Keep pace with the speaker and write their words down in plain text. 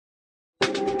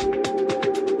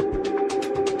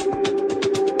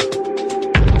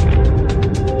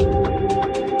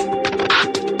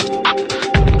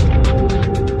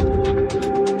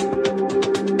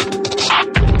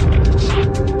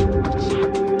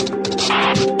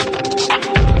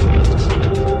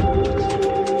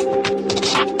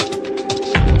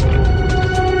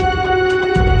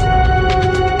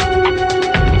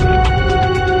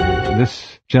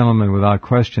gentleman, without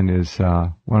question, is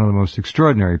one of the most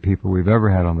extraordinary people we've ever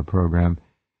had on the program.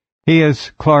 He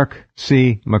is Clark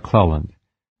C. McClelland,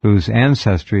 whose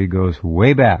ancestry goes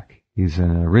way back. He's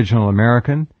an original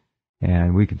American,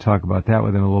 and we can talk about that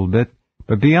with him a little bit.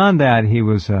 But beyond that, he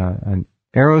was an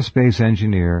aerospace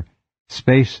engineer,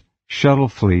 Space Shuttle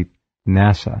Fleet,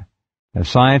 NASA, a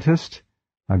scientist,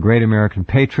 a great American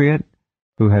patriot,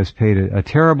 who has paid a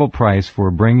terrible price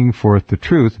for bringing forth the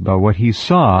truth about what he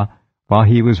saw while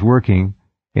he was working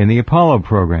in the Apollo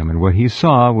program. And what he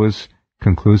saw was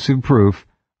conclusive proof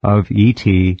of ET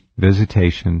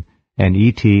visitation and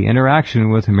ET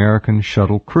interaction with American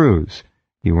shuttle crews.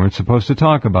 You weren't supposed to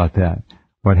talk about that.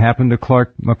 What happened to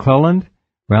Clark McClelland?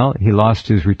 Well, he lost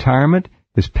his retirement,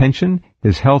 his pension,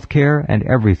 his health care, and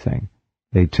everything.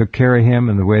 They took care of him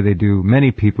in the way they do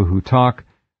many people who talk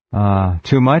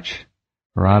too much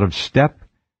or out of step.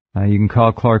 You can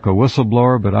call Clark a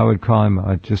whistleblower, but I would call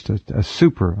him just a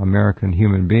super American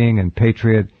human being and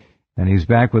patriot. And he's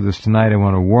back with us tonight. I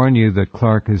want to warn you that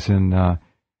Clark is in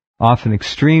often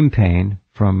extreme pain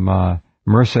from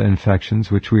MRSA infections,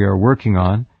 which we are working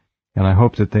on. And I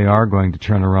hope that they are going to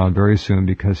turn around very soon,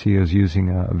 because he is using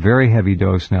a very heavy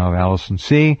dose now of Allison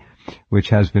C, which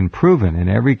has been proven in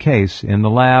every case in the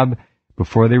lab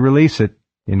before they release it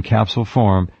in capsule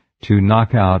form to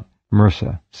knock out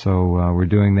MRSA. So we're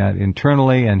doing that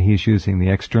internally, and he's using the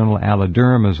external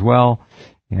alloderm as well.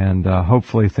 And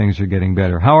hopefully things are getting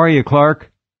better. How are you, Clark?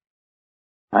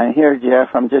 I'm here, Jeff.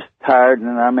 I'm just tired,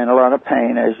 and I'm in a lot of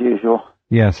pain as usual.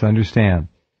 Yes, I understand.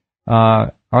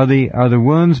 Are the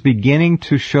wounds beginning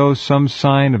to show some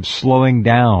sign of slowing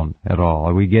down at all?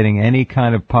 Are we getting any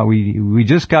kind of we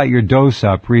just got your dose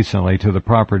up recently to the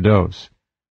proper dose.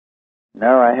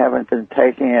 No, I haven't been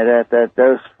taking it at that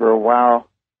dose for a while,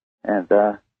 and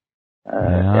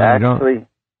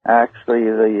actually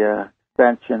the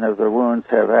extension of the wounds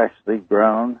have actually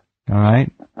grown. All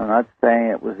right. I'm not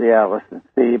saying it was the Allison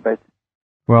C, but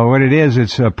well, what it is,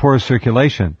 it's poor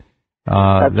circulation.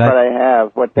 That's what I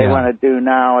have. What they want to do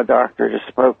now, a doctor just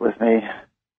spoke with me.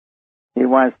 He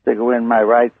wants to go in my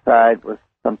right side with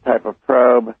some type of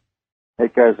probe.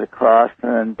 It goes across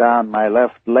and then down my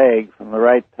left leg from the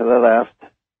right to the left.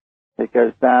 It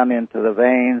goes down into the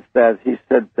veins that he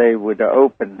said they would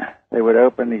open. They would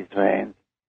open these veins.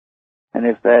 And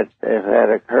if that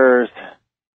occurs,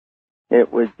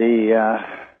 it would be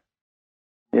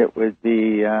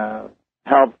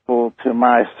helpful to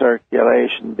my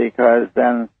circulation, because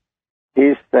then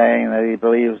he's saying that he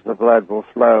believes the blood will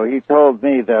flow. He told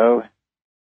me, though,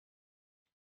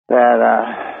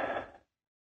 that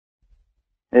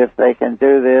if they can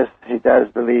do this, he does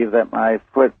believe that my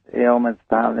foot ailments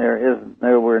down there isn't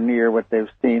nowhere near what they've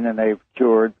seen and they've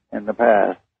cured in the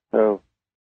past. So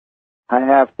I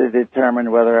have to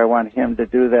determine whether I want him to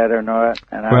do that or not.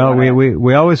 And well,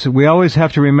 we always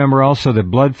have to remember also that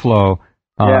blood flow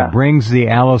brings the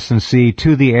Allison C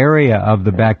to the area of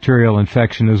the bacterial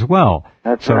infection as well.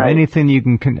 That's so right. Anything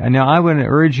you can now, I would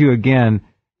urge you again.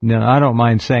 Now, I don't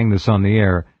mind saying this on the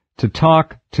air, to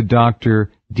talk to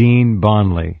Dr. Dean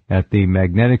Bonley at the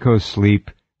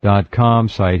magneticosleep.com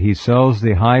site. He sells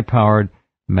the high-powered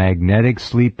magnetic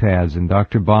sleep pads, and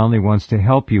Dr. Bonley wants to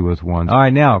help you with one. All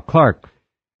right, now, Clark,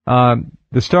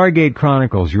 the Stargate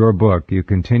Chronicles, your book, you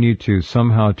continue to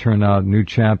somehow turn out new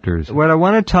chapters. What I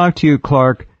want to talk to you,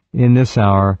 Clark, in this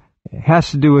hour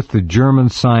has to do with the German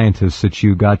scientists that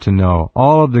you got to know,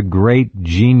 all of the great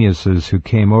geniuses who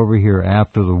came over here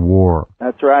after the war.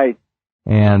 That's right.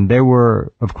 And they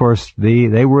were, of course,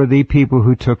 they were the people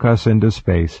who took us into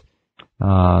space.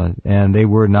 And they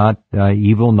were not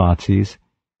evil Nazis.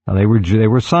 They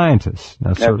were scientists.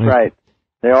 That's right.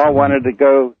 They all wanted to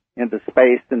go into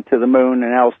space and to the moon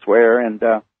and elsewhere, and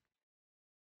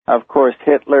of course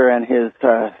Hitler and his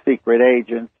secret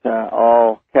agents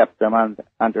all kept them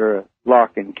under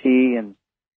lock and key, and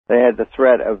they had the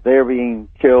threat of their being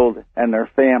killed and their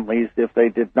families if they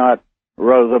did not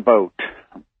row the boat.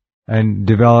 And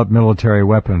develop military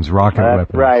weapons, rocket weapons.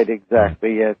 That's right,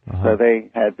 exactly. Yes. So they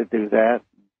had to do that.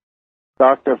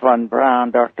 Dr.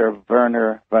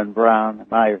 Werner von Braun,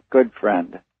 my good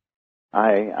friend,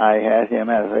 I had him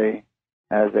as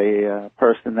a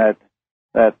person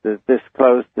that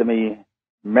disclosed to me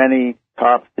many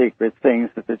top secret things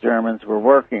that the Germans were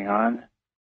working on,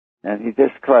 and he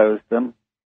disclosed them,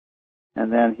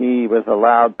 and then he was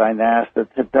allowed by NASA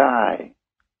to die.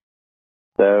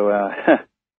 So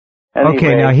anyway,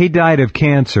 okay, now he died of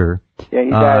cancer. Yeah, he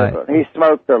died. He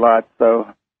smoked a lot,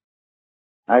 so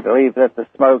I believe that the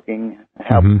smoking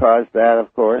helped cause that,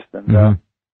 of course, and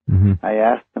I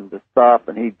asked him to stop,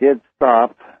 and he did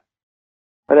stop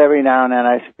But every now and then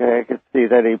I could see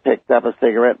that he picked up a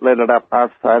cigarette, lit it up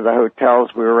outside the hotels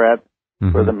we were at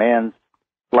for the man's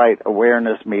flight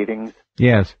awareness meetings.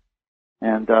 Yes.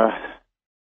 And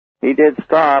he did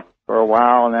stop for a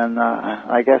while, and then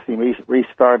I guess he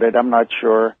restarted. I'm not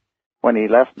sure. When he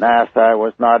left NASA, I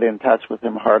was not in touch with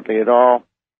him hardly at all.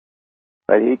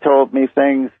 But he told me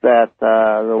things that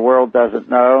the world doesn't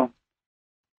know.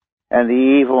 And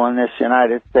the evil in this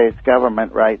United States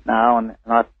government right now, and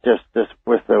not just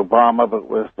with Obama, but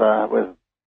with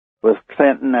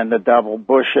Clinton and the double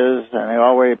Bushes, and they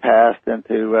all the way passed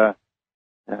into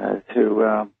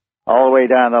all the way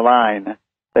down the line.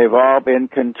 They've all been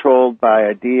controlled by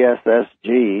a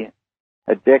DSSG,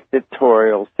 a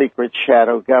dictatorial secret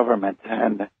shadow government.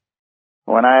 And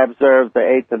when I observed the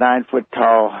 8 to 9 foot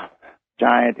tall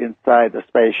giant inside the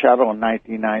space shuttle in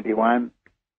 1991,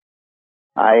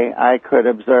 I could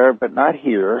observe, but not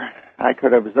hear, I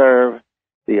could observe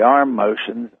the arm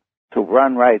motions to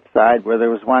run right side where there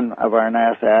was one of our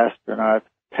NASA astronauts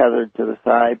tethered to the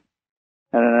side.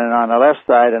 And then on the left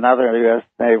side, another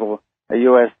a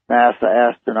U.S. NASA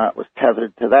astronaut was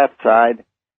tethered to that side.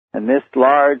 And this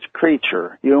large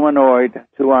creature, humanoid,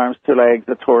 2 arms, 2 legs,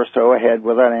 a torso, a head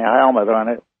without any helmet on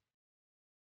it,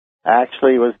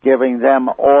 actually was giving them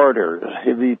orders.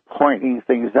 He'd be pointing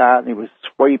things out, and he would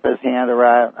sweep his hand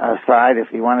around aside if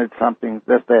he wanted something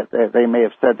that they may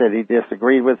have said that he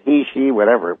disagreed with, he, she,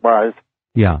 whatever it was.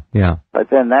 Yeah, yeah. But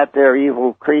then that there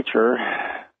evil creature,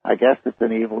 I guess it's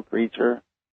an evil creature.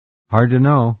 Hard to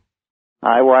know.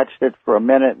 I watched it for 1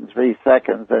 minute and 3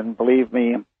 seconds, and believe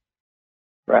me,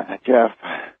 Jeff,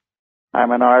 I'm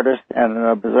an artist and an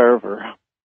observer.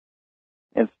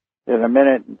 In 1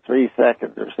 minute and 3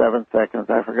 seconds or 7 seconds,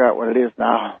 I forgot what it is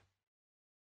now,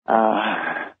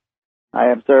 I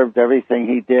observed everything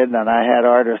he did, and I had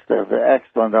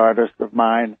excellent artist of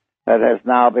mine that has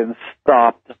now been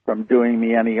stopped from doing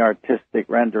me any artistic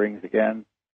renderings again.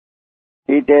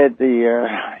 He did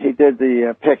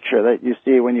the picture that you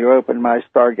see when you open my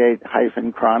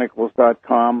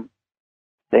Stargate-Chronicles.com,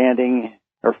 standing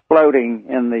or floating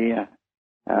in the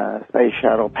space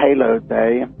shuttle payload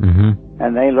bay,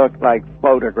 and they look like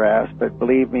photographs, but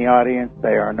believe me, audience,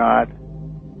 they are not.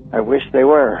 I wish they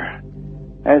were.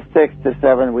 And 6 to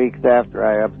 7 weeks after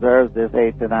I observed this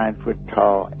 8 to 9 foot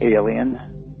tall alien,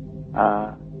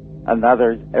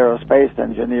 another aerospace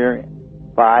engineer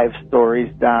 5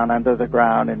 stories down under the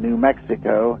ground in New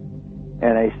Mexico in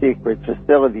a secret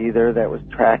facility there that was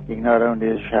tracking not only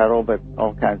his shuttle but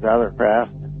all kinds of other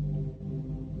craft.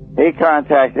 He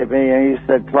contacted me and he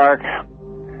said, Clark,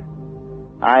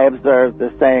 I observed the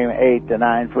same 8 to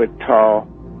 9 foot tall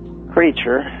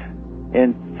creature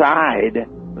inside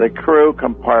the crew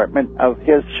compartment of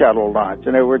his shuttle launch.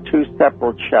 And there were 2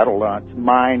 separate shuttle launches,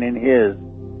 mine and his.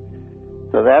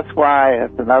 So that's why,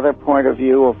 it's another point of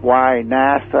view of why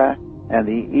NASA and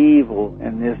the evil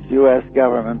in this U.S.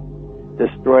 government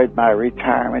destroyed my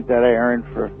retirement that I earned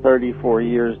for 34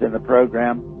 years in the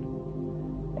program.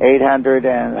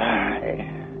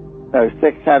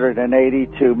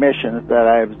 682 missions that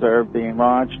I observed being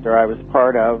launched or I was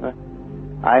part of.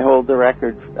 I hold the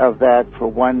record of that for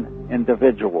one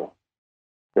individual.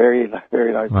 Very,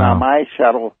 very large. Wow. Now, my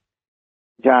shuttle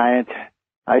giant,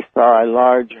 I saw a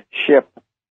large ship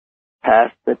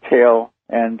past the tail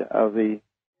end of the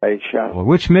space shuttle. Well,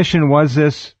 which mission was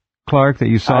this, Clark, that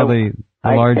you saw the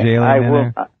large alien in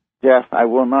there? Jeff, I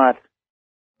will not.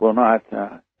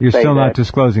 You're still that. Not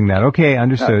disclosing that. Okay,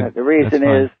 understood. No, the reason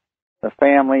is the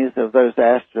families of those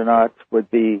astronauts would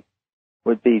be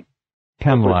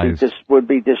penalized. Would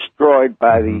be destroyed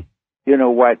by the you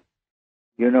know what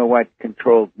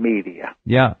controlled media.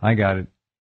 Yeah, I got it.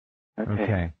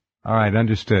 Okay. All right,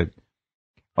 understood.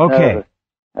 Okay.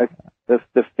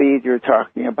 The feed you're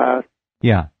talking about.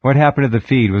 Yeah. What happened to the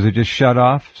feed? Was it just shut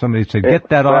off? Somebody said, get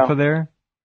that off of there?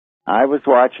 I was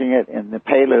watching it in the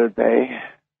payload bay.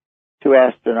 2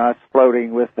 astronauts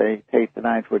floating with a 8 to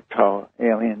 9 foot tall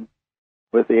alien,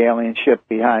 with the alien ship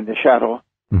behind the shuttle.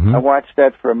 I watched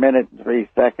that for 1 minute and 3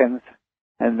 seconds,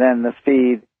 and then the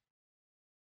feed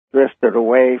drifted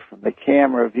away from the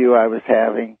camera view I was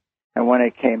having, and when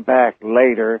it came back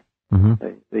later,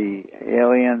 the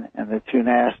alien and the 2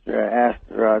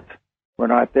 astronauts were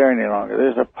not there any longer.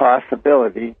 There's a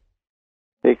possibility,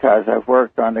 because I've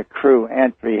worked on the crew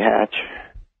entry hatch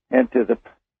into the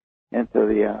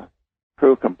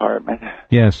crew compartment.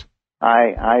 Yes.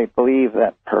 I believe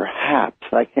that perhaps,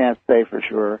 I can't say for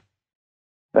sure,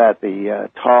 that the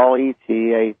tall ET,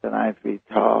 8 to 9 feet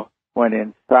tall, went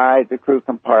inside the crew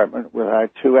compartment with our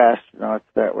 2 astronauts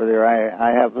that were there.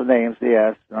 I have the names of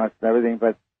the astronauts and everything,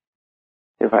 but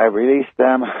if I release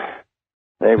them,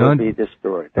 They would be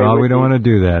destroyed. Well, we don't want to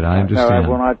do that. I understand. No, I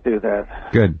will not do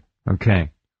that. Good. Okay.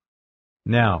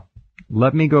 Now,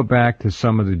 let me go back to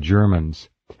some of the Germans.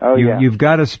 Oh, yeah. You've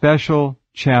got a special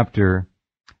chapter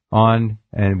on,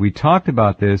 and we talked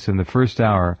about this in the first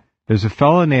hour. There's a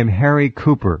fellow named Harry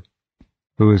Cooper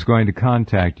who is going to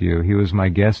contact you. He was my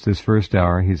guest this first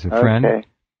hour. He's a friend. Okay.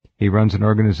 He runs an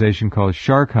organization called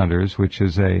Shark Hunters, which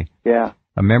is a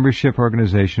membership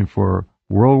organization for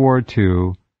World War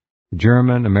II,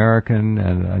 German, American,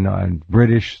 and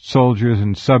British soldiers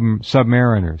and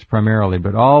submariners primarily,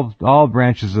 but all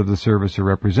branches of the service are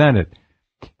represented.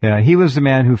 He was the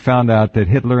man who found out that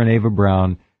Hitler and Eva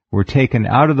Braun were taken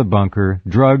out of the bunker,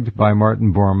 drugged by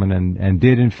Martin Bormann, and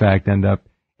did in fact end up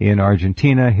in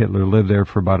Argentina. Hitler lived there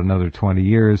for about another 20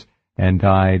 years and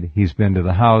died. He's been to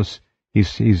the house.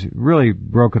 He's really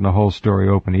broken the whole story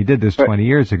open. He did this 20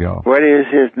 years ago. What is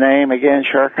his name again,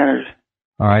 Shark Hunters?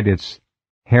 All right, it's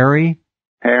Harry.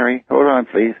 Harry, hold on,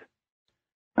 please.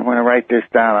 I'm going to write this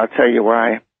down. I'll tell you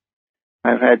why.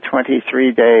 I've had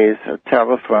 23 days of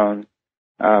telephone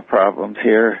problems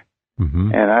here,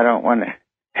 and I don't want to...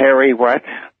 Harry what?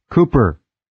 Cooper.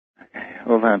 Okay,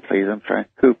 hold on, please. I'm trying...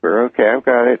 Cooper, okay, I've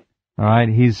got it. All right,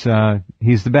 he's the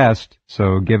best,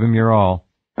 so give him your all.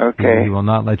 Okay. He will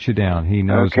not let you down. He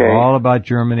knows all about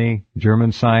Germany,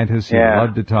 German scientists. He'd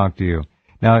love to talk to you.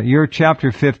 Now, your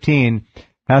chapter 15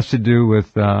 has to do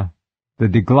with the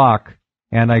De Glock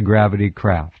anti-gravity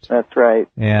craft. That's right.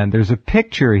 And there's a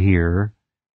picture here.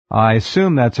 I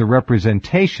assume that's a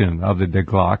representation of the De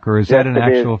Glock, or is that an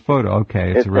actual photo?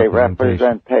 Okay, it's a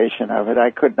representation of it. I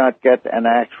could not get an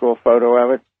actual photo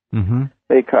of it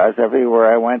because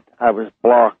everywhere I went, I was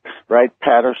blocked. Right,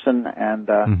 Patterson and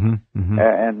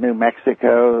New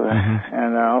Mexico,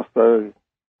 and also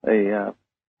the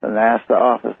NASA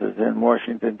offices in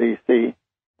Washington D.C.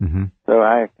 So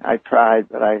I tried,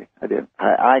 but I didn't.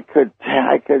 I could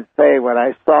say what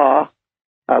I saw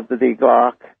of the De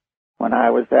Glock when I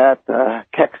was at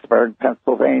Kecksburg,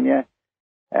 Pennsylvania,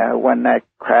 when that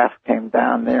craft came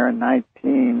down there in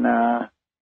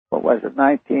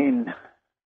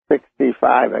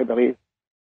 1965, I believe.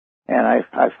 And I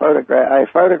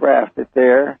photographed it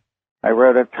there. I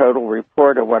wrote a total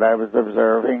report of what I was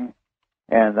observing,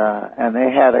 and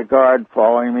they had a guard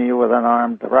following me with an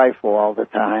armed rifle all the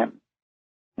time.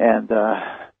 And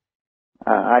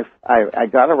I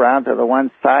got around to the one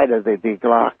side of the De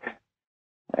Glock,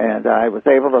 and I was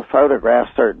able to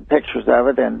photograph certain pictures of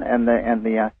it and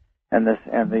the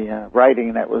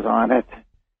writing that was on it.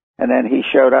 And then he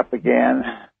showed up again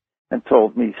and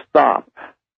told me, Stop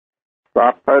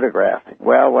photographing.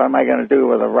 Well, what am I going to do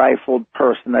with a rifled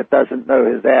person that doesn't know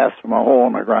his ass from a hole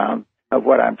in the ground of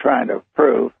what I'm trying to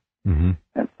prove? And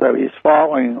so he's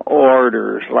following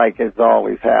orders like it's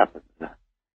always happens.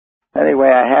 Anyway,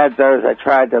 I had those. I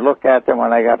tried to look at them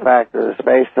when I got back to the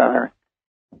Space Center,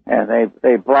 and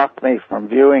they blocked me from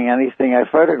viewing anything I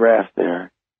photographed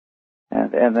there.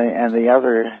 And the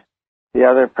other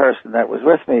person that was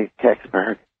with me at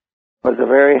Kecksburg was a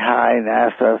very high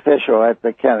NASA official at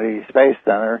the Kennedy Space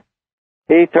Center.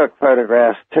 He took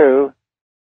photographs too,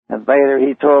 and later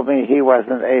he told me he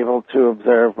wasn't able to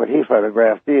observe what he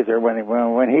photographed either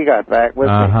when he got back with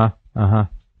me.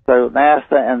 So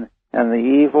NASA and the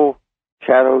evil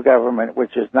shadow government,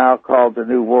 which is now called the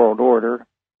New World Order,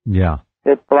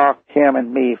 it blocked him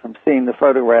and me from seeing the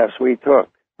photographs we took.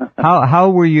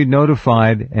 How were you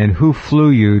notified, and who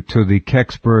flew you to the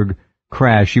Kecksburg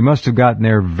crash? You must have gotten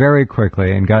there very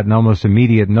quickly and gotten almost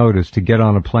immediate notice to get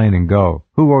on a plane and go.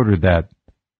 Who ordered that?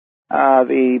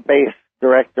 The base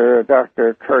director,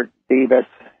 Dr. Kurt Davis,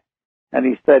 and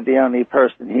he said the only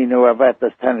person he knew of at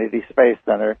the Kennedy Space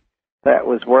Center that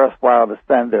was worthwhile to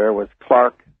send there was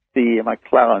Clark C.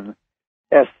 McClelland,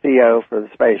 SCO for the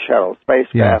space shuttle,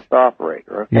 spacecraft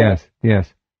operator. Okay?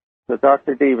 Yes. So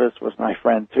Dr. Davis was my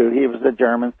friend, too. He was a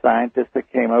German scientist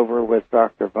that came over with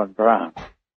Dr. von Braun.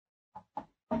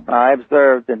 I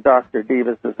observed in Dr.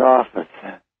 Davis's office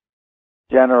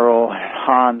General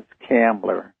Hans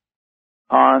Kammler.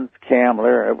 Hans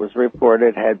Kammler, it was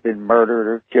reported, had been murdered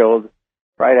or killed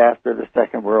right after the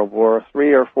Second World War.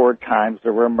 3 or 4 times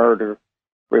there were murder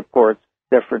reports,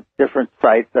 different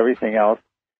sites, everything else.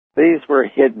 These were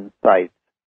hidden sites.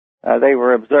 They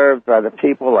were observed by the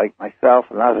people like myself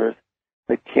and others.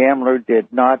 But Kammler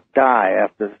did not die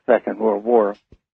after the Second World War.